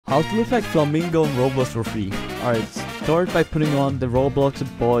How to look like Flamingo in Roblox for free. Alright, start by putting on the Roblox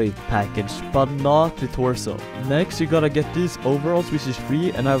boy package, but not the torso. Next, you gotta get these overalls, which is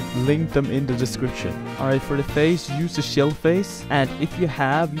free, and I've linked them in the description. Alright, for the face, use the shell face, and if you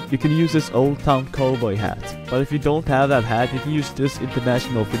have, you can use this Old Town Cowboy hat. But if you don't have that hat, you can use this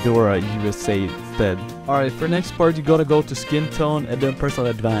International Fedora USA instead. Alright, for next part, you gotta go to skin tone and then press on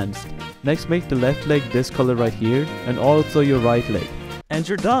advanced. Next, make the left leg this color right here, and also your right leg. And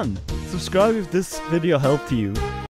you're done! Subscribe if this video helped you.